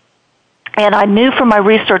 And I knew from my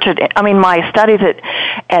research, my studies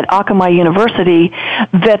at Akamai University,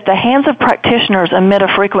 that the hands of practitioners emit a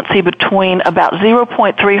frequency between about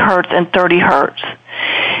 0.3 hertz and 30 hertz.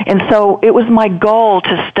 And so it was my goal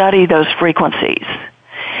to study those frequencies.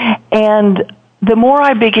 And the more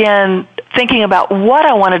I began thinking about what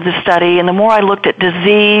I wanted to study, and the more I looked at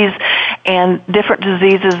disease and different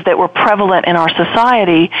diseases that were prevalent in our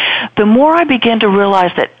society, the more I began to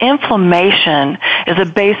realize that inflammation is a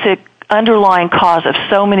basic underlying cause of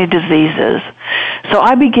so many diseases. So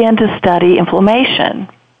I began to study inflammation.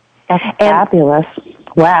 That's fabulous.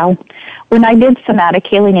 Wow. When I did somatic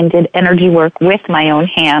healing and did energy work with my own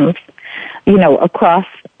hands, across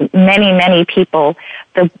many, many people,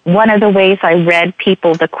 one of the ways I read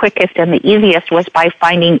people the quickest and the easiest was by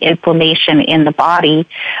finding inflammation in the body,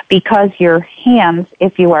 because your hands,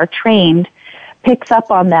 if you are trained, picks up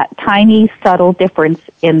on that tiny, subtle difference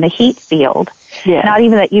in the heat field. Yeah. Not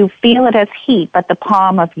even that you feel it as heat, but the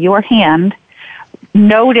palm of your hand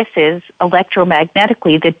notices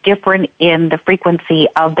electromagnetically the difference in the frequency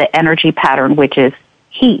of the energy pattern, which is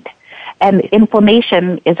heat. And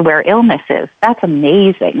inflammation is where illness is. That's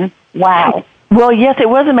amazing. Wow. Well, yes, it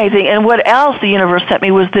was amazing. And what else the universe sent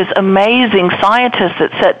me was this amazing scientist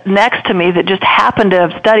that sat next to me that just happened to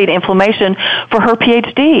have studied inflammation for her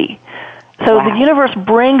PhD. So the universe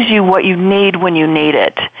brings you what you need when you need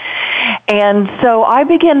it. And so I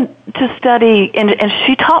began to study, and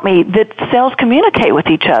she taught me that cells communicate with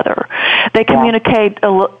each other. They communicate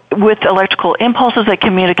with electrical impulses. They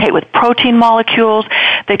communicate with protein molecules.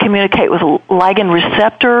 They communicate with ligand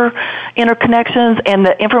receptor interconnections, and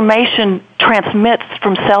the information transmits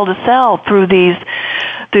from cell to cell through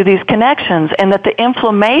these connections. And that the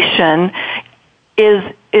inflammation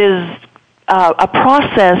is a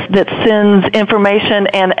process that sends information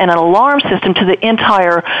and an alarm system to the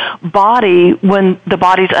entire body when the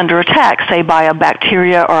body's under attack, say by a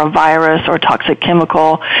bacteria or a virus or a toxic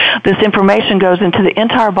chemical. This information goes into the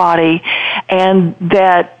entire body, and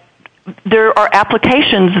that there are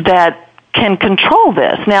applications that can control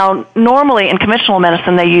this. Now, normally in conventional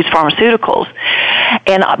medicine, they use pharmaceuticals.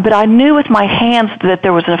 But I knew with my hands that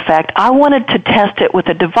there was an effect. I wanted to test it with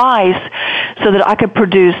a device so that I could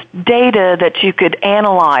produce data that you could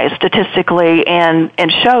analyze statistically and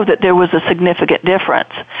show that there was a significant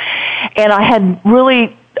difference. And I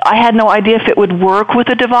had no idea if it would work with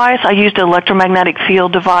a device. I used an electromagnetic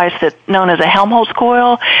field device that's known as a Helmholtz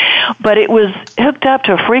coil, but it was hooked up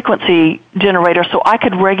to a frequency generator so I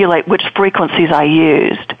could regulate which frequencies I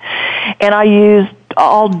used. And I used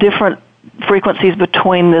all different frequencies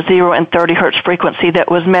between the 0 and 30 hertz frequency that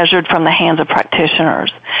was measured from the hands of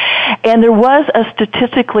practitioners. And there was a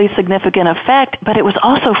statistically significant effect, but it was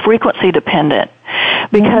also frequency dependent,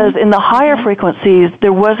 because in the higher frequencies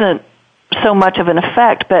there wasn't so much of an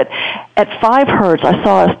effect, but at 5 hertz I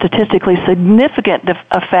saw a statistically significant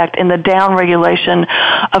effect in the downregulation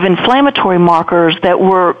of inflammatory markers that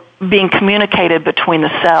were being communicated between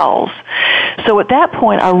the cells. So at that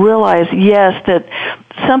point I realized, yes, that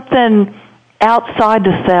something outside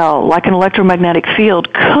the cell, like an electromagnetic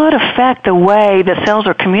field, could affect the way that cells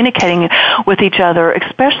are communicating with each other,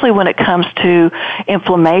 especially when it comes to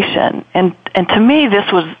inflammation. And to me, this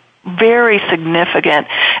was very significant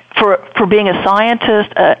for being a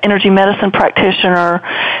scientist, an energy medicine practitioner,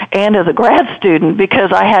 and as a grad student,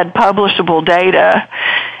 because I had publishable data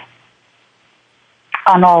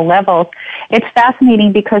on all levels. It's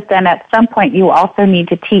fascinating because then at some point you also need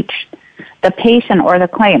to teach the patient or the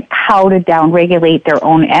client how to downregulate their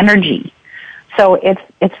own energy. So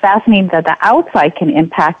it's fascinating that the outside can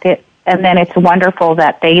impact it, and then it's wonderful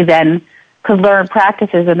that they then could learn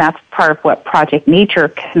practices, and that's part of what Project Nature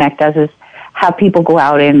Connect does, is have people go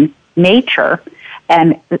out in nature,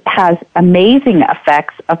 and it has amazing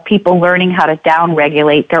effects of people learning how to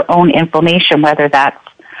downregulate their own inflammation, whether that's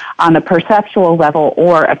on a perceptual level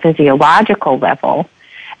or a physiological level.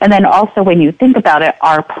 And then also when you think about it,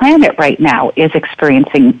 our planet right now is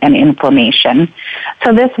experiencing an inflammation.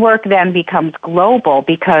 So this work then becomes global,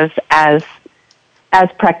 because as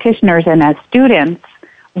practitioners and as students,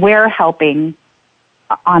 we're helping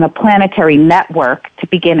on a planetary network to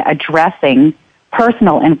begin addressing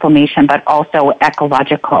personal inflammation, but also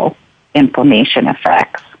ecological inflammation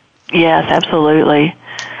effects. Yes, absolutely.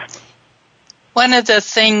 One of the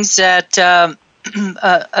things that,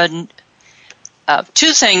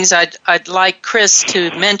 two things I'd like Chris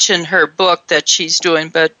to mention her book that she's doing,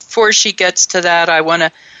 but before she gets to that, I want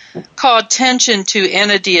to call attention to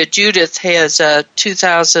Anadia Judith has a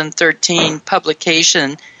 2013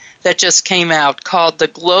 publication that just came out called The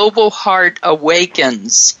Global Heart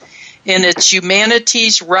Awakens. And it's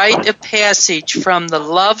humanity's rite of passage from the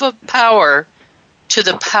love of power to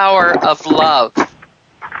the power of love.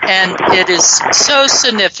 And it is so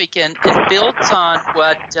significant and builds on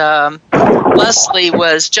what Leslie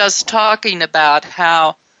was just talking about,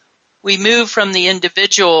 how we move from the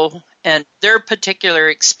individual and their particular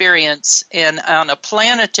experience, and on a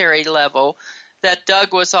planetary level that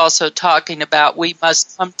Doug was also talking about, we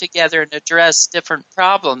must come together and address different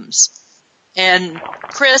problems. And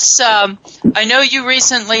Chris, I know you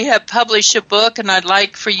recently have published a book, and I'd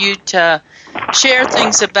like for you to share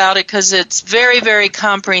things about it because it's very, very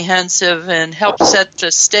comprehensive and helps set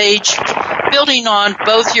the stage, building on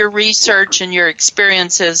both your research and your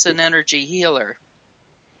experience as an energy healer.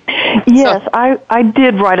 Yes, I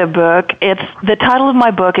did write a book. The title of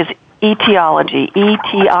my book is Etiology,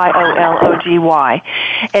 Etiology,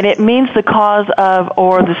 and it means the cause of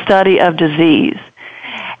or the study of disease.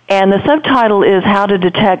 And the subtitle is How to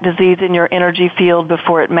Detect Disease in Your Energy Field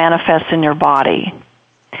Before It Manifests in Your Body.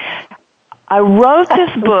 I wrote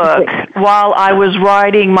this book while I was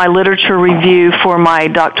writing my literature review for my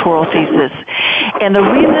doctoral thesis. And the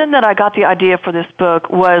reason that I got the idea for this book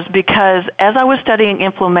was because as I was studying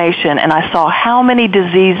inflammation and I saw how many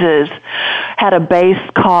diseases had a base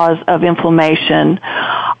cause of inflammation,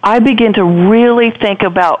 I began to really think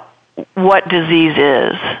about what disease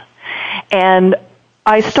is. And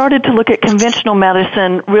I started to look at conventional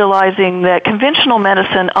medicine, realizing that conventional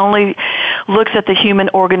medicine only looks at the human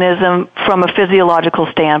organism from a physiological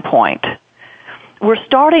standpoint. We're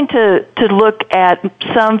starting to look at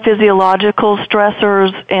some physiological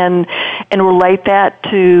stressors and relate that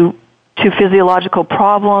to physiological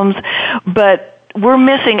problems, but we're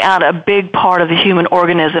missing out a big part of the human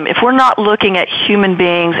organism. If we're not looking at human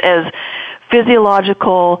beings as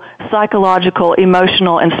physiological, psychological,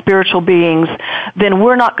 emotional, and spiritual beings, then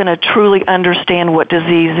we're not going to truly understand what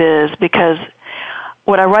disease is, because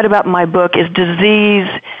what I write about in my book is disease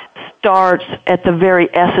starts at the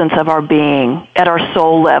very essence of our being, at our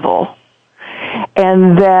soul level.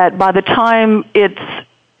 And that by the time it's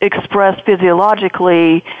expressed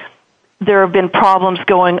physiologically, there have been problems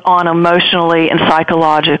going on emotionally and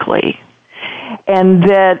psychologically. And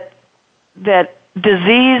that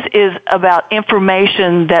disease is about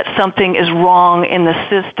information that something is wrong in the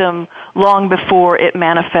system long before it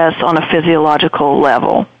manifests on a physiological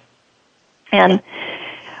level. And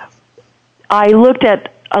I looked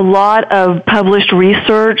at a lot of published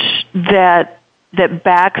research that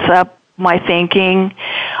backs up my thinking.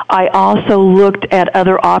 I also looked at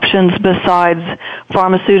other options besides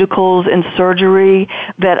pharmaceuticals and surgery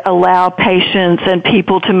that allow patients and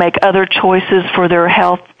people to make other choices for their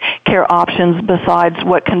health care options besides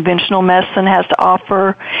what conventional medicine has to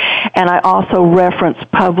offer. And I also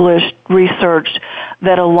referenced published research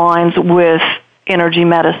that aligns with energy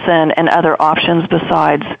medicine and other options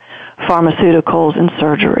besides pharmaceuticals and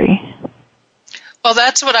surgery. Well,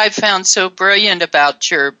 that's what I found so brilliant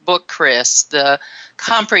about your book, Chris, the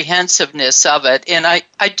comprehensiveness of it. And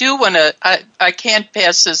I do want to, I can't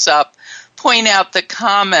pass this up, point out the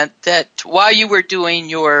comment that while you were doing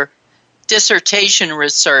your dissertation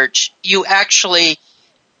research, you actually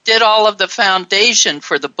did all of the foundation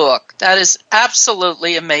for the book. That is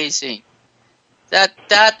absolutely amazing.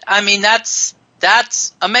 That's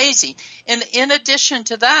amazing. And in addition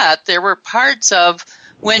to that, there were parts of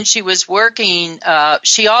when she was working,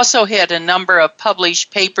 she also had a number of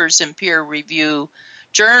published papers in peer review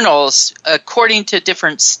journals according to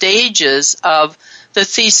different stages of the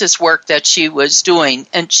thesis work that she was doing.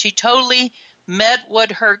 And she totally met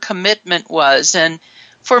what her commitment was. And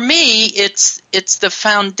for me, it's the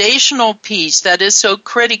foundational piece that is so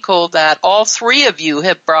critical that all three of you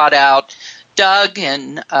have brought out, Doug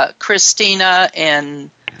and Christina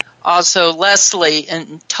and also Leslie,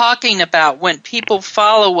 and talking about when people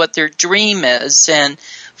follow what their dream is and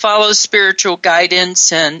follow spiritual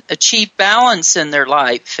guidance and achieve balance in their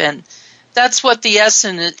life. And that's what the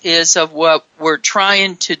essence is of what we're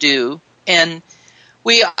trying to do. And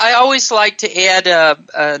I always like to add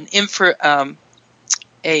an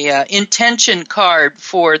intention card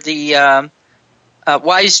for the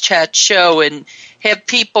Wise Chat show and have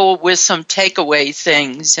people with some takeaway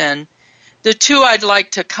things. And the two I'd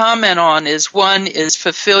like to comment on is, one is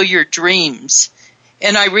fulfill your dreams.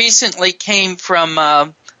 And I recently came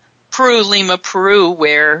from Peru, Lima, Peru,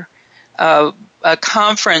 where a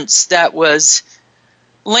conference that was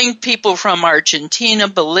linked people from Argentina,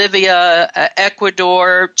 Bolivia,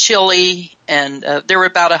 Ecuador, Chile, and there were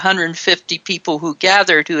about 150 people who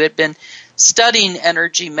gathered who had been studying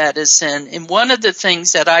energy medicine. And one of the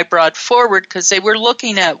things that I brought forward, because they were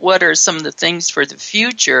looking at what are some of the things for the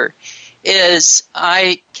future, is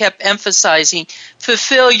I kept emphasizing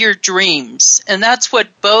fulfill your dreams. And that's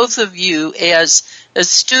what both of you, as a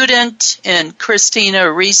student, and Christina,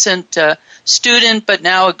 a recent student, but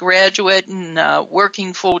now a graduate and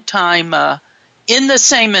working full-time in the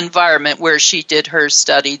same environment where she did her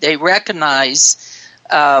study, they recognize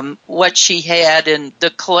what she had and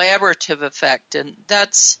the collaborative effect. And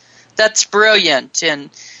that's brilliant.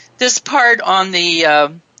 And this part on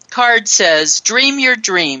the card says, dream your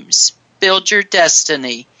dreams. Build your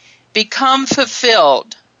destiny. Become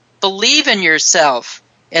fulfilled. Believe in yourself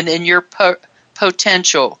and in your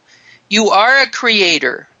potential. You are a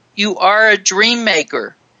creator. You are a dream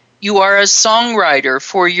maker. You are a songwriter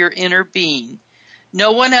for your inner being.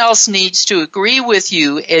 No one else needs to agree with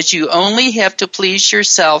you, as you only have to please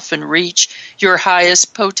yourself and reach your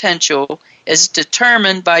highest potential as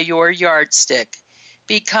determined by your yardstick.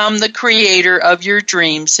 Become the creator of your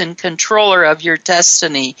dreams and controller of your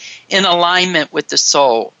destiny in alignment with the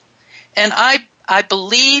soul. And I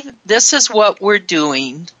believe this is what we're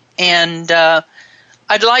doing. And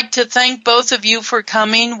I'd like to thank both of you for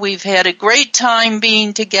coming. We've had a great time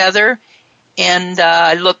being together. And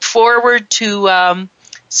I look forward to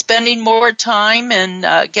spending more time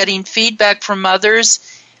and getting feedback from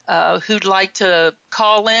others who'd like to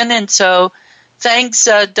call in. And so thanks,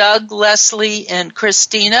 Doug, Leslie, and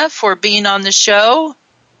Christina for being on the show.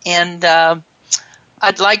 And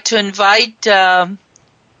I'd like to invite the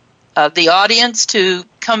audience to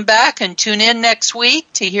come back and tune in next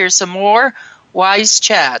week to hear some more Wise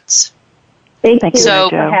Chats. Thank you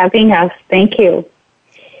for having us. Thank you.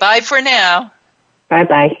 Bye for now.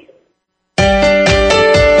 Bye-bye.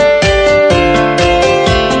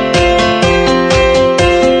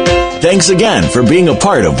 Thanks again for being a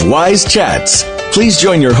part of Wise Chats. Please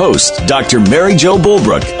join your host, Dr. Mary Jo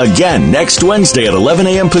Bulbrook, again next Wednesday at 11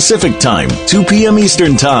 a.m. Pacific Time, 2 p.m.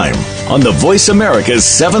 Eastern Time, on the Voice America's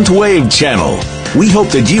 7th Wave channel. We hope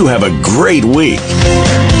that you have a great week.